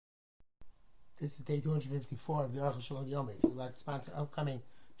This is day 254 of the Aruch Shalom Yomi. If you'd like to sponsor upcoming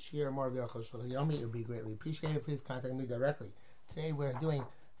Shir or more of the Aruch Shalom Yomi, it would be greatly appreciated. Please contact me directly. Today we're doing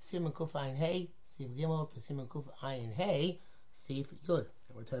Siman Kuf Ayin Hey, Sif Gimel to Siman Kuf Ayin Hey, Sif Yud. And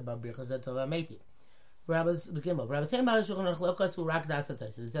we're talking about Birchas Tov HaMeiti. Rabbis Gimel. Rabbis saying about Shulchan Aruch Lokas who rak das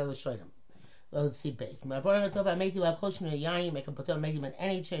atos. It's Zel Shoydim. Well, see base. Ma'avor Tov HaMeiti wa kol shnei yayin. Make a Tov HaMeiti when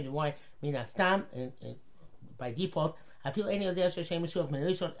any change of wine mina stam by default. I feel any of the Asher Shem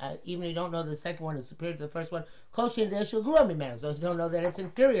Yeshua even if you don't know the second one is superior to the first one. Kol Shem the Yeshua grew on man, so you don't know that it's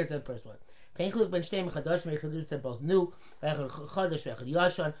inferior to the first one. Peinkluk ben Shtei Mechadosh Mechadus they're both new. V'echad Chodesh v'echad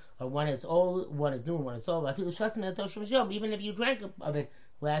Yashon, or one is old, one is new, and one is old. I feel Shatzim Atosh Yom, even if you drank of it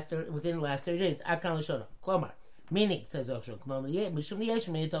within the last 30 days. Akan Lashona, Klomar. Meaning, says Oshon,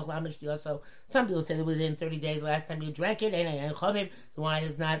 so some people say that within 30 days, last time you drank it, and the wine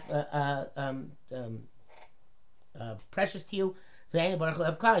is not precious to you. You should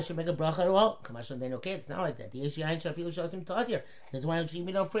make a bracha at all. Then okay, it's not like that. The Asian Shafiu shows him taught here. There's wine which you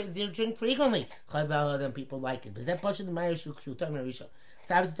don't drink frequently. Then people like it. But that portion of the Meir Shuk talking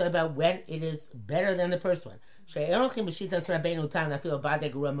about when it is better than the first one. We don't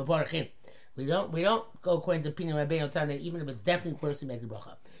go according to Pinu Rabbeinu Tan that even if it's definitely worse, we make the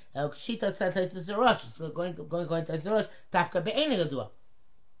bracha. Shita Satais is a rush. It's going to the rush. Tafka be'enig adua.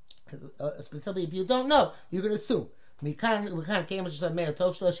 Specifically, if you don't know, you can assume. We can't made a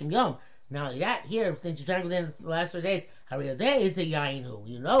talk shloshim yom. Now that here, since you drank within the last 3 days, hariyodeh is a yainu.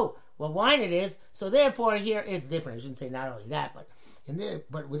 You know what wine it is, so therefore here it's different. I shouldn't say not only that, but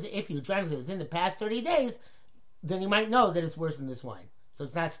if you drank it within the past 30 days, then you might know that it's worse than this wine. So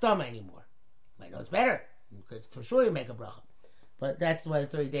it's not stoma anymore. You might know it's better because for sure you make a bracha. But that's why the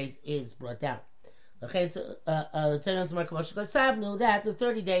 30 days is brought down. Knew that the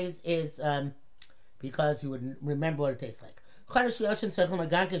 30 days is because he would remember what it tastes like. Now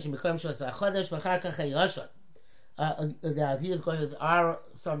he was going with our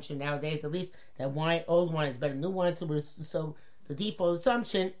assumption nowadays, at least, that old wine is better than new wine. So the default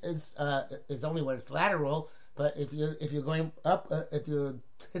assumption is only when it's lateral. But if you're going up, if you're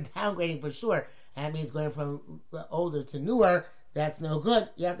downgrading for sure, that means going from older to newer. That's no good.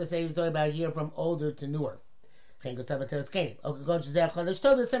 You have to say he's talking about here from older to newer. Or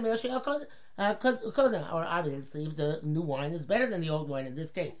obviously, if the new wine is better than the old wine in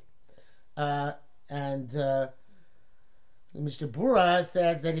this case. Mr. Bura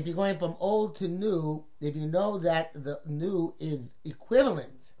says that if you're going from old to new, if you know that the new is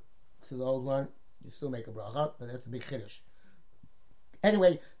equivalent to the old one, you still make a bracha, but that's a big chiddush.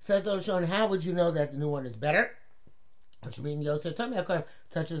 Anyway, says Oshon, how would you know that the new one is better? Which means Yosef Tomei,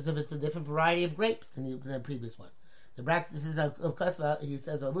 such as if it's a different variety of grapes than the previous one. The practices of Kasva, he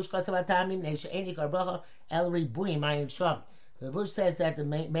says, the Vush says that the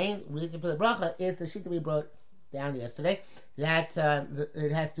main reason for the bracha is the sheet that we brought down yesterday, that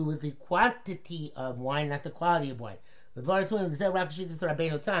it has to do with the quantity of wine, not the quality of wine.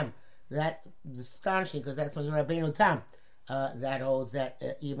 That is astonishing because that's when you're Rabbeinu Tam that holds that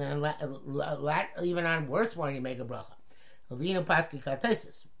even on worse wine you make a bracha. Vino Paski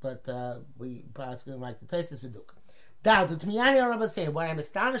Kartesis, but we Paski like the Tesis Viduk. Now, the Tmiyani Rabba said, what I'm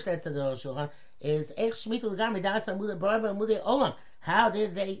astonished at the Shulchan is how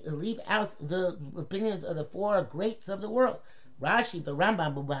did they leave out the opinions of the four greats of the world? Rashi, the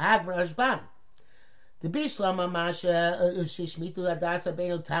Rambam, Bahag, Rashbam. The Bishlam Masha Shishmitu Adasa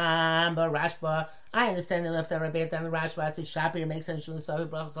Benu Tam Rashba. I understand they left out Rabbi Tam Rashba says Shapir makes sense to the Sabi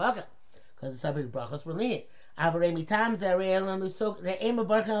Brachas Haka because the Sabi Brachas were lenient. Avarei Tam Zareel so the aim of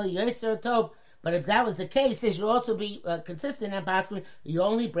Barchel Yeser Tov. But if that was the case, they should also be consistent and possibly you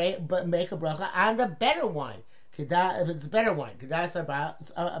only make a bracha on the better wine. If it's better wine,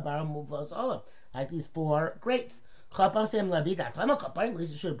 like these four greats. At least you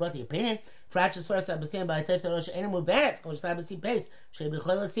should have brought the opinion. Fractions first, I'm saying by Tesla animal banners, which I see pace. Should be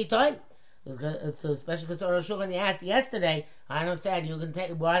it's especially because Rosh Hashanah asked yesterday. I understand you can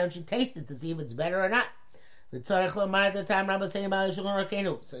take. Why don't you taste it to see if it's better or not? The time Rabbi saying about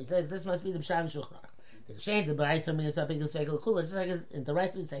Shulchan. So he says this must be the Pshat Shulchan. The Kshen the B'Raisa means something to Sveik L'Kula. Just like in the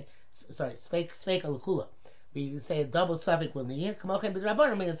Raisa we say Sveik L'Kula. We say a double suffix with the Kamochem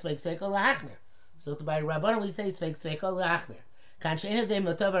B'Rabbanan means Sveik L'Achmer. So by Rabbanan we say Sveik L'Achmer. If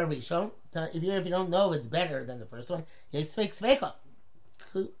you don't know it's better than the first one, you say Sveik.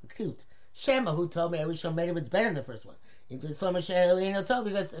 Cute. Shema who told me Arishon made it's better than the first one. Because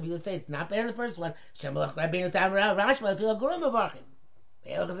if you say it's not better than the first one, Shema Rabbeinu Tam Rashba feel a gurum of Archim.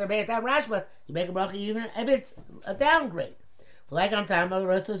 Because Rabbeinu Tam Rashba, you make a bracha even if it's a downgrade. Like I'm talking about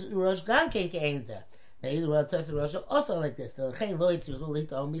Rosh Gan Kenza. Also like this. And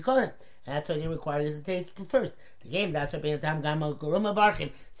that's why they require you to taste first. The game that's since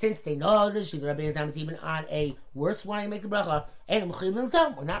they know this, Rabbeinu Tam is even on a worse wine, make the bracha, and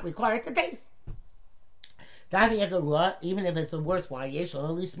we're not required to taste. Even if it's a worse wine, rely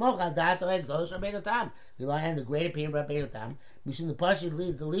on the great opinion of Rabbeinu Tam.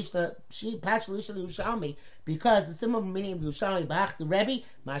 Because the simple meaning of Yerushalmi Bach, the Rebbe,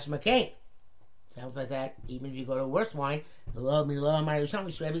 Mash McCain. Sounds like that. Even if you go to worse wine, the law of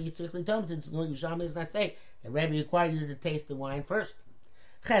Yerushalmi, Rebbe strictly told since Yerushalmi is not safe. The Rebbe required you to taste the wine first.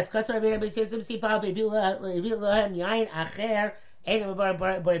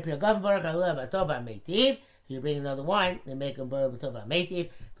 If you bring another wine, they make them b'tova meitiv.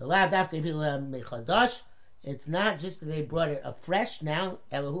 The lav dafka if you mechadash. It's not just that they brought it afresh now.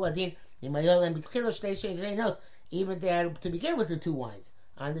 Elahu adin imayolem b'tchila shtei shein today knows even there to begin with the two wines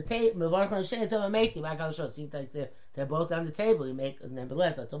on the table. Mevarch l'shein tova meitiv. Akal shot seems like they're both on the table. You make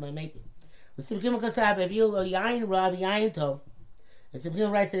nevertheless tova meitiv. L'simkim kasav if you lo yain rav yain tov. The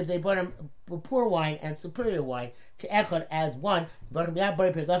Supreme writes that if they brought him poor wine and superior wine to echad as one, you make a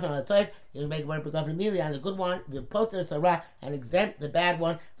bar pregafin immediately on the good one, you put the sarah and exempt the bad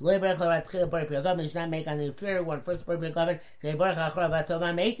one. You should not make on the inferior one first bar pregafin. They bar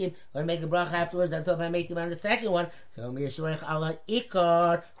chachra or make the bracha afterwards on tova meitim on the second one. So you should always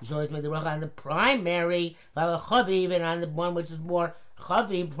make the bracha on the primary, even on the one which is more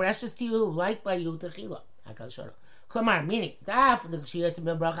chavi, precious to you, liked by you, techila. Klamar, meaning,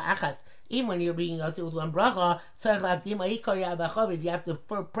 even when you're being out with one bracha, you have to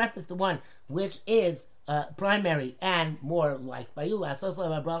preface the one which is primary and more like by you. The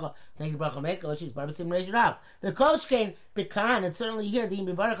koshkein pekan, and certainly here the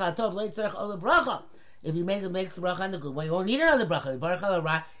if you makes the bracha on the good one, you won't need another bracha.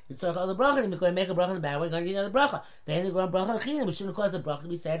 It's all the bracha, and you're going to make a bracha on the bad one, you're going to need another bracha. Then the bracha we shouldn't cause the bracha to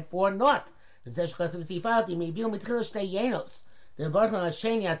be said for naught. So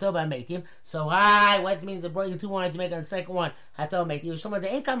why? What's meaning to bring two wines to make on the second one? They're not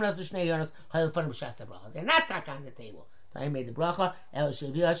stuck on the table. I made the bracha,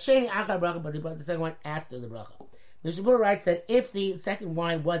 but they brought the second one after the bracha. Mishabur writes that if the second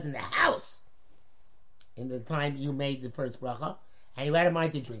wine was in the house in the time you made the first bracha, and you had a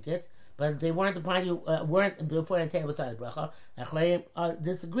mind to drink it, but they weren't upon you, weren't before the table the bracha.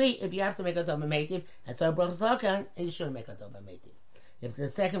 Disagree if you have to make a tova meitiv, and so bracha salkan, you shouldn't make a tova meitiv. If the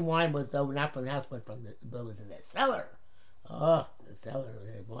second wine was though not from the house, but was in the cellar, the cellar,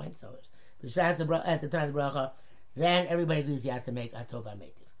 the wine cellars, at the time of the bracha, then everybody agrees you have to make a tova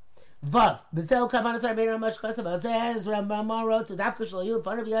meitiv. Vav, b'zeu kavanas Rabbeinu Ramesh Kasav says Rambam wrote to dafka shlo you in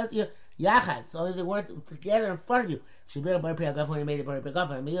front of you yachad. So if they weren't together in front of you, should be a bar priya when you made a bar priya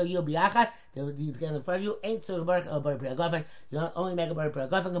gafan. You'll be yachad. They would be together in front of you. Ain't so a bar priya gafan. You don't only make a bar priya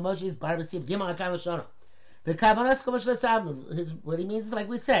gafan. Gamoshi is bar b'siv gimel akal shona. The kavanas kavash l'savnu. What he means is like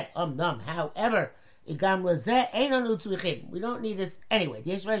we said. However, igam lezeh ain't on utzrichim. We don't need this anyway.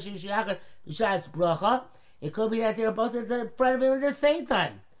 The yeshvash yachad b'shas bracha. It could be that they were both at the front of him at the same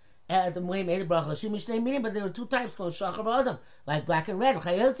time. As the way made the bracha shim meaning, but there were two types called shachar ba'adam, like black and red,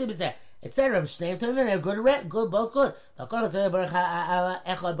 etc. They're good and red, good, both good. You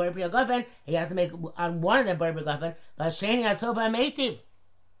have to make on one of them bar begafen, v'sheni atova meitiv.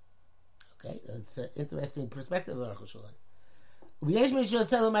 Okay, that's an interesting perspective of Aruch Shalom. Those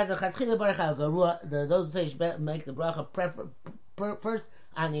who say make the bracha first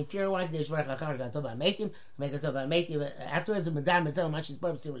on the inferior one, make a tova meitiv afterwards. The madam is on mashis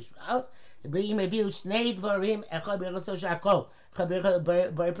bar b'sim rishval. He may view shnei dvarim echad b'rachos shakol.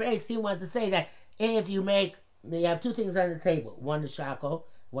 He wants to say that if you have two things on the table. One is shakol,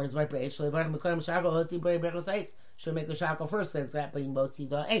 one is bar preik. Should make the shakol first. Then that being both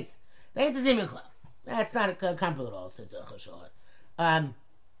tzida eitz. That's not a compliment at all, says the Aruch Shalom.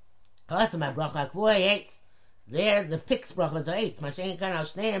 Also, my bracha kvoy eitz. There, the fixed brachas are eight. Mashen kan al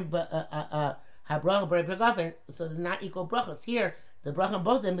shneim, but habracha bar pregafen. So they're not equal brachas. Here, the bracha on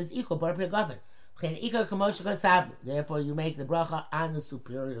both of them is equal bar pregafen. Therefore, you make the bracha on the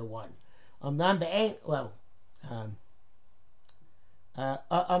superior one. We don't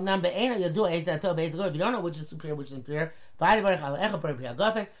know which is superior, which is inferior. You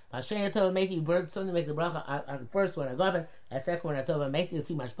burn something, make the bracha on the first one, the second one,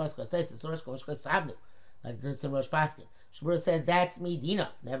 like this in Rosh Paskin. Shabur says that's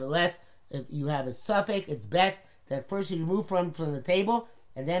Medina. Nevertheless, if you have a suffix, it's best that first you remove from the table,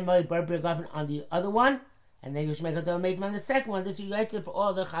 and then bar pregafen on the other one, and then you should make a tova meitiv on the second one. This is for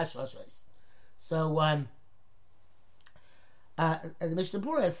all the chashashos. So The Mishnah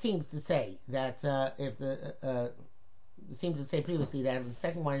Berurah seems to say that seemed to say previously that if the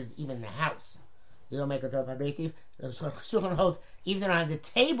second one is even in the house, you don't make a tov ha'meitiv. The Shulchan holds even on the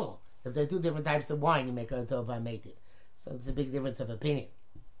table, if there are two different types of wine, you make a tov ha'meitiv. So it's a big difference of opinion.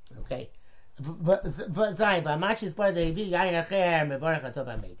 Okay. That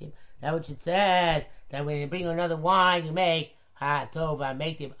which it says that when you bring another wine, you make ha'tov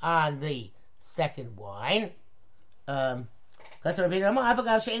ha'meitiv on the second wine. Even though you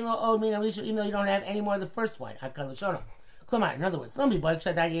don't have any more of the first wine. In other words,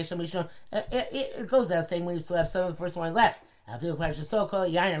 it goes without saying when you still have some of the first wine left. If you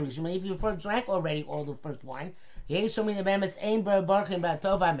drank already all the first wine, some people actually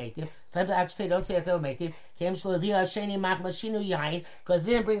say don't say tov ha'meitiv because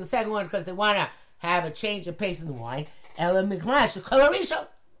they didn't bring the second one because they want to have a change of pace in the wine. But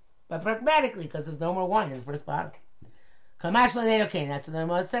pragmatically, because there's no more wine in the first bottle. That's what the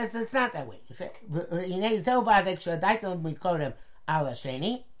Ramah says. It's not that way. This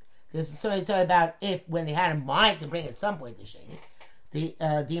is certainly talking about if when they had in mind to bring at some point the sheni. The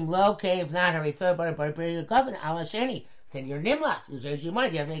dimlo came if not haritzah but government ala sheni. Then you're nimlach. You change your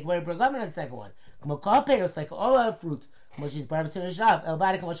mind. You have to make very government on the second one. It's like all other fruit. She's basically, it's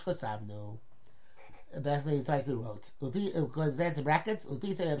like we wrote because that's the brackets.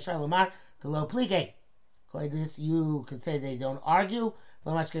 The low plige. According to this, you can say they don't argue.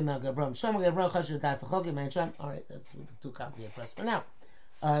 All right, that's too complicated for us for now.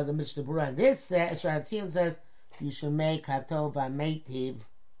 The Mishnah Berurah on this Sharatzion says you should make hatov ha'meitiv.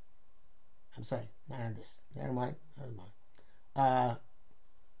 I'm sorry, not on this. Never mind.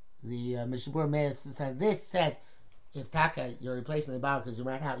 The Mishnah Berurah on this says if taka you're replacing the bottle because you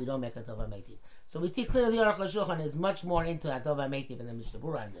ran out, you don't make hatov ha'meitiv. So we see clearly the Aruch LaShulchan is much more into hatov ha'meitiv than the Mishnah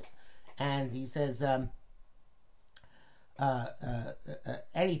Berurah on this, and he says.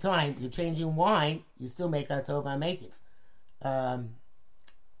 Anytime you're changing wine, you still make a tov ha'meitiv.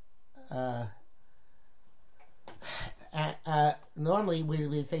 Normally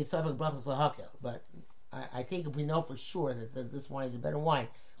we say safek brachos lahakel, but I think if we know for sure that this wine is a better wine,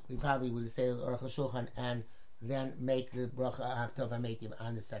 we probably would say Aruch LaShulchan and then make the bracha tov ha'meitiv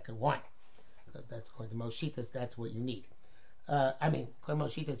on the second wine, because that's according to most shitas, that's what you need. According to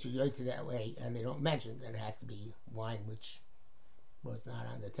most shitas, you write it that way, and they don't mention that it has to be wine which was not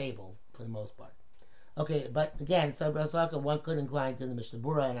on the table for the most part. Okay, but again, one could incline to the Mishnah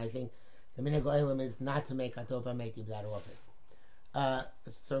Berurah, and I think the minhag ha'olam is not to make hatov ha'meitiv that often.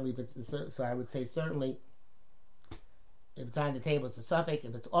 Certainly, so I would say certainly, if it's on the table, it's a suffix.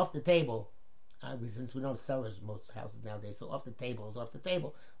 If it's off the table, since we don't have cellars in most houses nowadays, so off the table is off the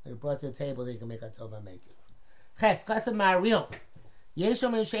table. When it's brought to the table, they can make hatov ha'meitiv. Ches kasem ma'aril.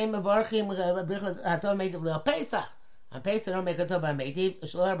 Yeshom Yishem mevarchim brichas hatov ha'meitiv le'al Pesach. On Pesach, don't make a tov ha'meitiv.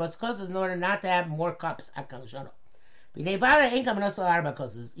 Shloar bas kosses in order not to have more cups. Akal shono. B'nevara ain't coming also arba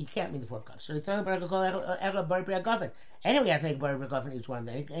kosses. You can't mean the 4 cups. So it's only because call echad bar priyagofen. Anyway, you have to make bar priyagofen each one.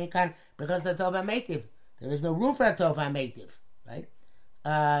 Ain't can because the tov ha'meitiv. There is no room for a tov ha'meitiv, right?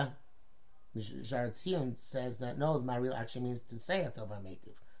 Sharatzion says that no, the maril actually means to say a tov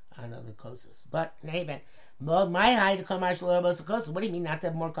ha'meitiv on the kosses. But in any event, my high to come out shloar bas kosses. What do you mean not to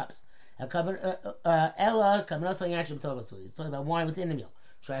have more cups? Ella coming also in action He's talking about wine within the meal.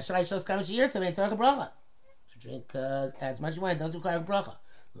 To drink as much as you want, it doesn't require a bracha.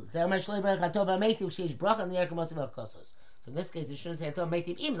 So in this case, you shouldn't say hatov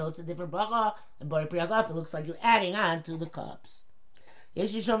ha'meitiv, even though it's a different bracha. And bar priyagofen, it looks like you're adding on to the cups.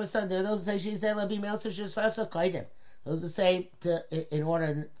 Those who say she's those who say in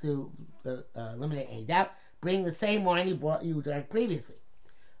order to eliminate any doubt, bring the same wine you drank previously.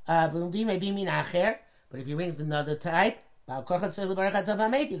 But if he brings another type, that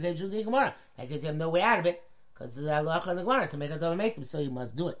gives you have no way out of it, because the halacha in the Gemara to make a tov ha'meitiv, so you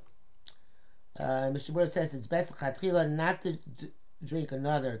must do it. Mishnah Berurah says it's best chatchila not to drink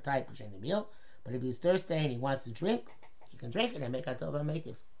another type of the meal, but if he's thirsty and he wants to drink, he can drink it and make a tov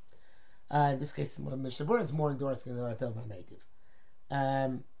ha'meitiv. In this case, Mishnah Berurah is more endorsing the tov ha'meitiv.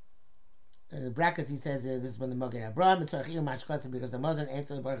 In the brackets, he says this is when the Mogen Avraham because the Muslim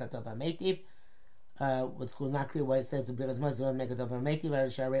answer the Baruch Hatov HaMeitiv. What's cool, not clear why it says the Birchas Mazon make a Hatov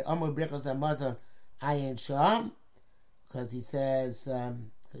HaMeitiv. Amar Birchas HaMazon Ayin Sham, because he says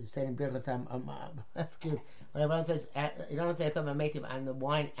he's saying Birchas that's good. When everyone says you don't say Hatov HaMeitiv on the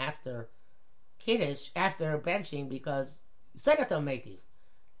wine after Kiddush, after benching, because you said Hatov HaMeitiv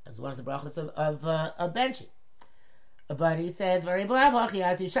as one of the brachas of benching. But he says, very blav, he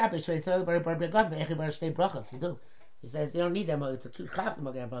has his Shabbos, he says, you don't need them. It's a cute chap,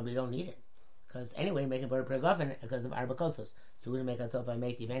 but you don't need it. because anyway, making Bar Pregofen because of Arba Kosos. So we would make a Tova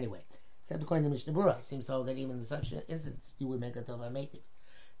Metiv anyway. Except according to Mishnah Berurah, it seems so that even in such an instance, you would make a Tova Metiv.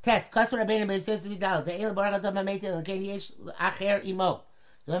 Test. Kasser Rabbeinu B'Yisrael Vidal. The Ein Baruch Tova Metiv and Kein Yesh Acher Imo.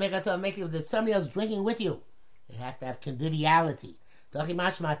 You don't make a Tova Metiv if there's somebody else drinking with you. It has to have conviviality. Because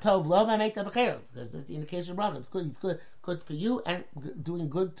that's the indication of bracha. It's good. It's good for you and doing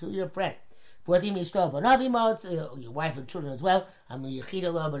good to your friend. Your wife and children as well.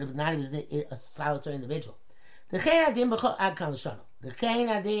 But if not, he was a solitary individual. The Chein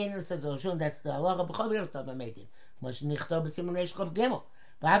Adin says that's the halacha b'chol birchas tova metiv. Moshe nichto b'siman reish chof gimel.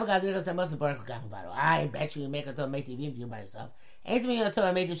 V'avagad birchas hamazon baruch gam varo. I bet you make a tova metiv even you by yourself. Ain't me a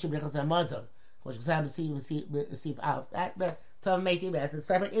tova metiv should birchas hamazon. Moshe ksam b'sif out. That tova metiv has a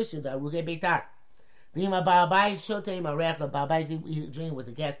separate issue. The arugei beitar. V'im ha'ba'abayis shotei marech. The ba'abayis drinking with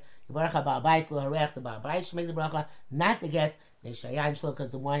the guest. Baruch ha'ba'abayis lo harech. The ba'abayis should make the bracha, not the guest. They shayayin shlo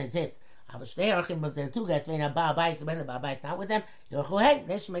because the wine is his. If there are two guests, when the Ba'abayis not with them,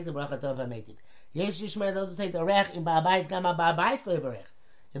 they should make the bracha tova metiv. Yes, Yishmer, those who say the rech in Ba'abayis, gama Ba'abayis levarech.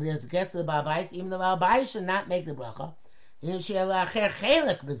 If there's a guest of the Ba'abayis, even the Ba'abayis should not make the bracha. The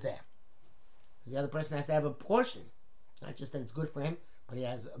other person has to have a portion, not just that it's good for him, but he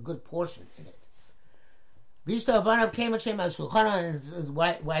has a good portion in it. Bishta Avanav came and his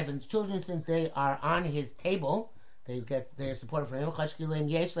wife and children, since they are on his table. They get their support for him. So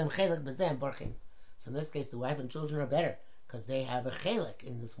in this case, the wife and children are better because they have a chelik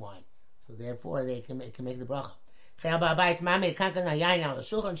in this wine. So therefore, they can make the bracha.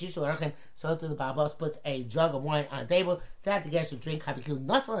 So to the Babos puts a jug of wine on the table that the guest should drink. Says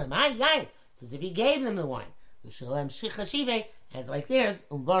if he gave them the wine, as like theirs,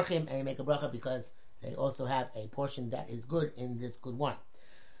 and they make a bracha because they also have a portion that is good in this good wine.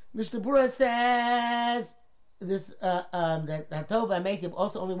 Mishnah Berurah says this that Tova Metiv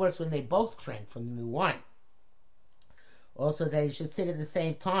also only works when they both drank from the new wine. Also, they should sit at the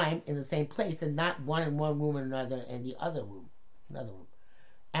same time in the same place, and not one in one room and another in the other room.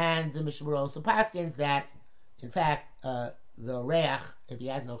 And the Mishnah Berurah also paskins that, in fact, the reach, if he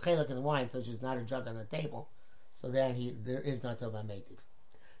has no chelik in the wine, such as not a jug on the table, so then there is no Tova Metiv.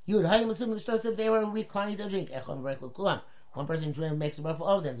 Yud Hayim assuming if they were reclining to drink. One person drinks makes a bracha for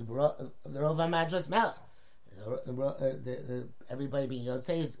all of them. The Rov Hamadras Melech. Everybody being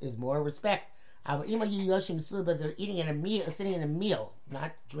Yotzei is more respect. But they're eating in a meal, sitting in a meal,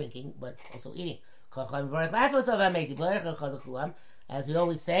 not drinking, but also eating. As we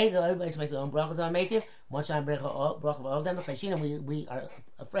always say, everybody should make their own bracha to Metiv. One time bracha for all of them. We are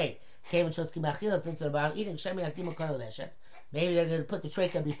afraid. Since they're about eating, maybe they're going to put the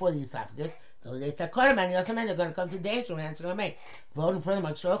trachea before the esophagus. Though they say they're going to come to danger when answering a mate. Voting for them,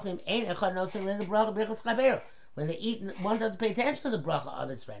 when they eat, one doesn't pay attention to the bracha of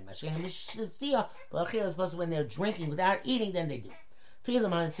his friend. But when they're drinking without eating, then they do.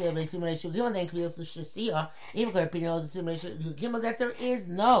 Even that there is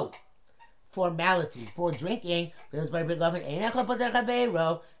no formality for drinking, because by Begofen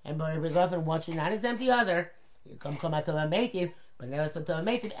and by Begofen one should not exempt the other. You come out of a metiv, but now it's not a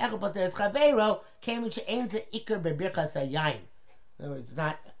metiv. But there's chavero came which ends the ikar bebirchas hayayin. In other words, it's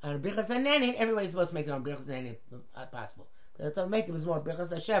not on birchas hanenin. Everybody's supposed to make their own birchas hanenin possible. But it's not metiv is more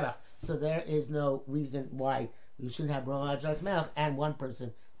birchas hashevach. So there is no reason why you shouldn't have bracha just melech and one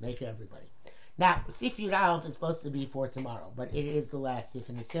person make everybody. Now, Sif Yud Aleph is supposed to be for tomorrow, but it is the last Sif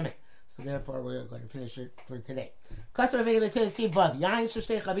in the Siman. So therefore, we're going to finish it for today. Customer video says Sif Vav Yain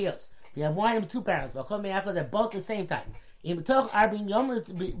Shoshtei Chavios. We have wine in two barrels, but they're both at the same time. If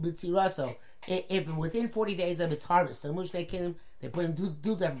within 40 days of its harvest, so much they put in two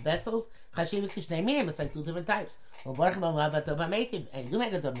different vessels. It's like two different types. And you make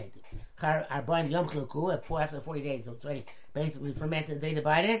a Tova Metiv. After 40 days, so it's already basically fermented. They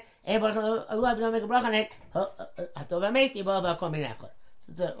divide it. And don't make a bracha on it. So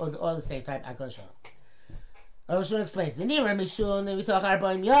it's all the same type. Roshun explains the Nira Mishun. Then we talk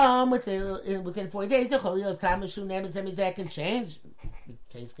Arbaim Yom within 40 days. The Cholios time Mishun name and Semizek can change. The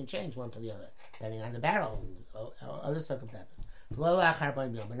taste can change one for the other, depending on the barrel and other circumstances. But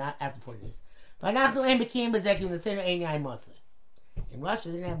not after 40 days. In Russia,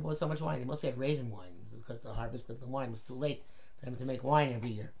 they didn't have so much wine. They mostly had raisin wine because the harvest of the wine was too late for them to make wine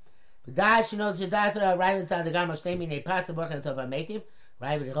every year. But Dash, the Gamma Shtemi, they pass the work on Tova Metiv.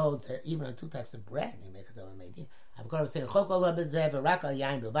 Ravid holds that even on two types of bread, they make a Tova Metiv. Of course, saying Chokol Bezev, Raka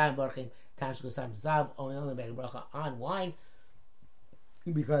Yain, Bilbam Borchim, Tanshko Sam Zav, only make a bracha on wine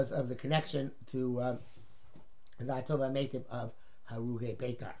because of the connection to the Tova Metiv of Haruge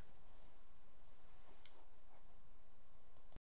Beitar.